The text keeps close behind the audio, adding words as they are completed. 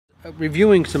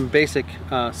reviewing some basic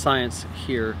science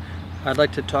here, I'd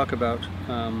like to talk about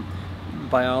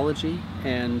biology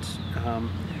and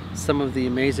some of the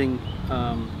amazing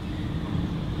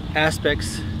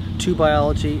aspects to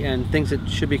biology and things that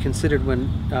should be considered when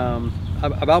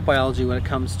about biology when it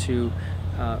comes to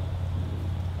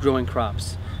growing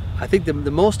crops. I think the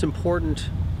most important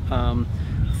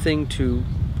thing to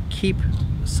keep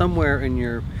somewhere in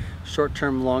your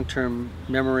short-term, long-term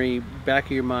memory, back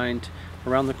of your mind,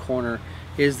 around the corner,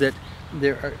 is that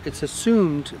it's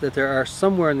assumed that there are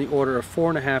somewhere in the order of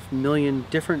 4.5 million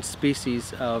different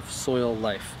species of soil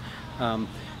life.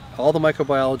 All the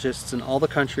microbiologists in all the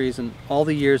countries and all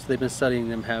the years they've been studying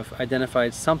them have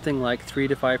identified something like 3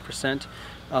 to 5%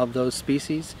 of those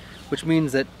species, which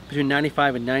means that between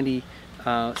 95 and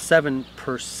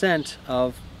 97%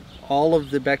 of all of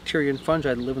the bacteria and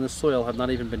fungi that live in the soil have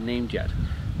not even been named yet,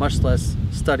 much less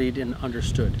studied and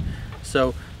understood.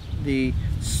 So the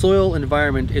soil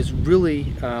environment is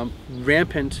really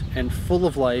rampant and full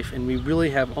of life, and we really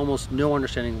have almost no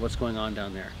understanding of what's going on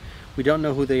down there. We don't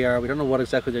know who they are, we don't know what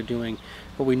exactly they're doing,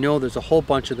 but we know there's a whole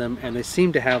bunch of them, and they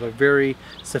seem to have a very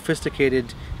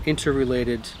sophisticated,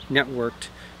 interrelated, networked,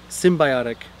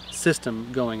 symbiotic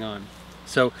system going on.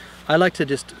 So I like to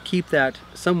just keep that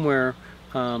somewhere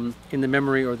in the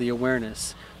memory or the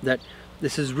awareness that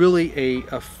this is really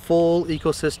a full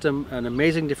ecosystem, an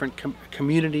amazing different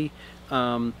community,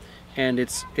 and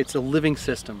it's a living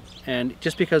system. And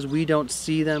just because we don't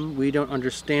see them, we don't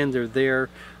understand they're there,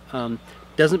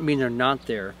 doesn't mean they're not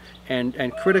there.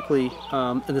 And critically,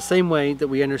 in the same way that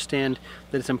we understand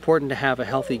that it's important to have a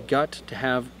healthy gut, to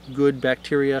have good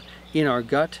bacteria in our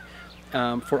gut,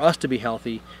 for us to be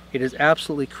healthy, it is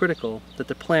absolutely critical that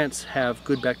the plants have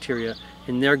good bacteria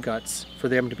in their guts for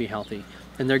them to be healthy.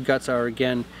 And their guts are,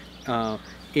 again,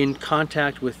 in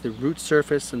contact with the root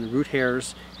surface and the root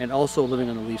hairs, and also living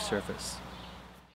on the leaf surface.